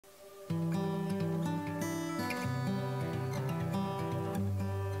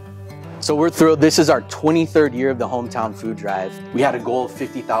So we're thrilled. This is our 23rd year of the Hometown Food Drive. We had a goal of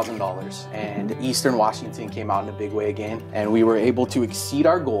 $50,000 and Eastern Washington came out in a big way again. And we were able to exceed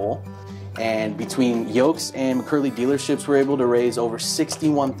our goal. And between Yoke's and McCurley dealerships, we're able to raise over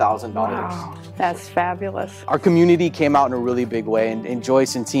 $61,000. Wow, that's fabulous. Our community came out in a really big way, and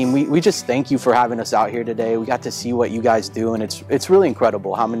Joyce and team, we just thank you for having us out here today. We got to see what you guys do, and it's really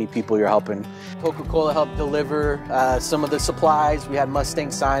incredible how many people you're helping. Coca-Cola helped deliver some of the supplies. We had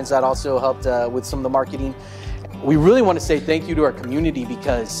Mustang signs that also helped with some of the marketing. We really want to say thank you to our community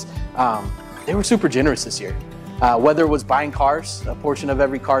because they were super generous this year. Whether it was buying cars, a portion of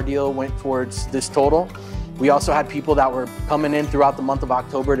every car deal went towards this total. We also had people that were coming in throughout the month of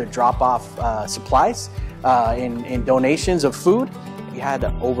October to drop off supplies and donations of food. We had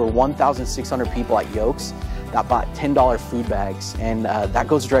over 1,600 people at Yoke's that bought $10 food bags, and that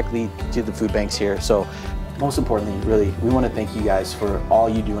goes directly to the food banks here. So most importantly, really, we want to thank you guys for all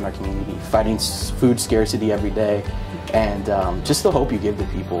you do in our community, fighting food scarcity every day, and just the hope you give to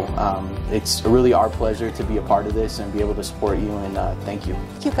people. It's really our pleasure to be a part of this and be able to support you, and thank you.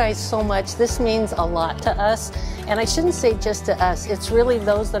 Thank you guys so much. This means a lot to us, and I shouldn't say just to us. It's really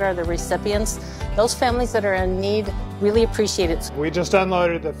those that are the recipients, those families that are in need really appreciate it. We just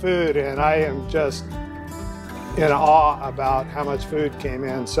unloaded the food, and I am just in awe about how much food came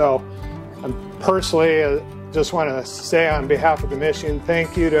in. So personally, just want to say on behalf of the mission,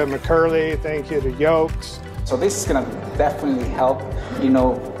 thank you to McCurley, thank you to Yoke's. So this is going to definitely help,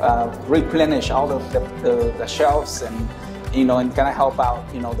 replenish all of the shelves and, and kind of help out,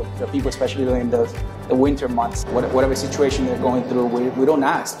 the people, especially during the winter months. Whatever situation they're going through, we don't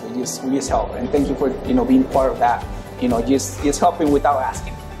ask, we just help. And thank you for, being part of that, just helping without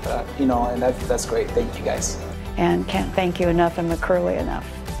asking, and that's great. Thank you guys. And can't thank you enough and McCurley enough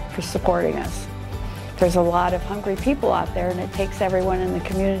for supporting us. There's a lot of hungry people out there, and it takes everyone in the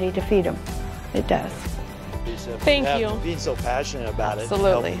community to feed them. It does. Thank you. Being so passionate about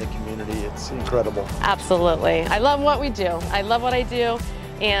Absolutely. it, helping the community, it's incredible. Absolutely. I love what we do. I love what I do,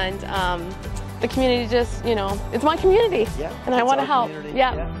 and the community just, it's my community, Yeah, and I want to help. community.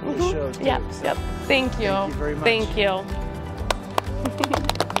 Yeah. Yeah, it shows too, Yep. so. Yep. Thank you. Thank you very much. Thank you.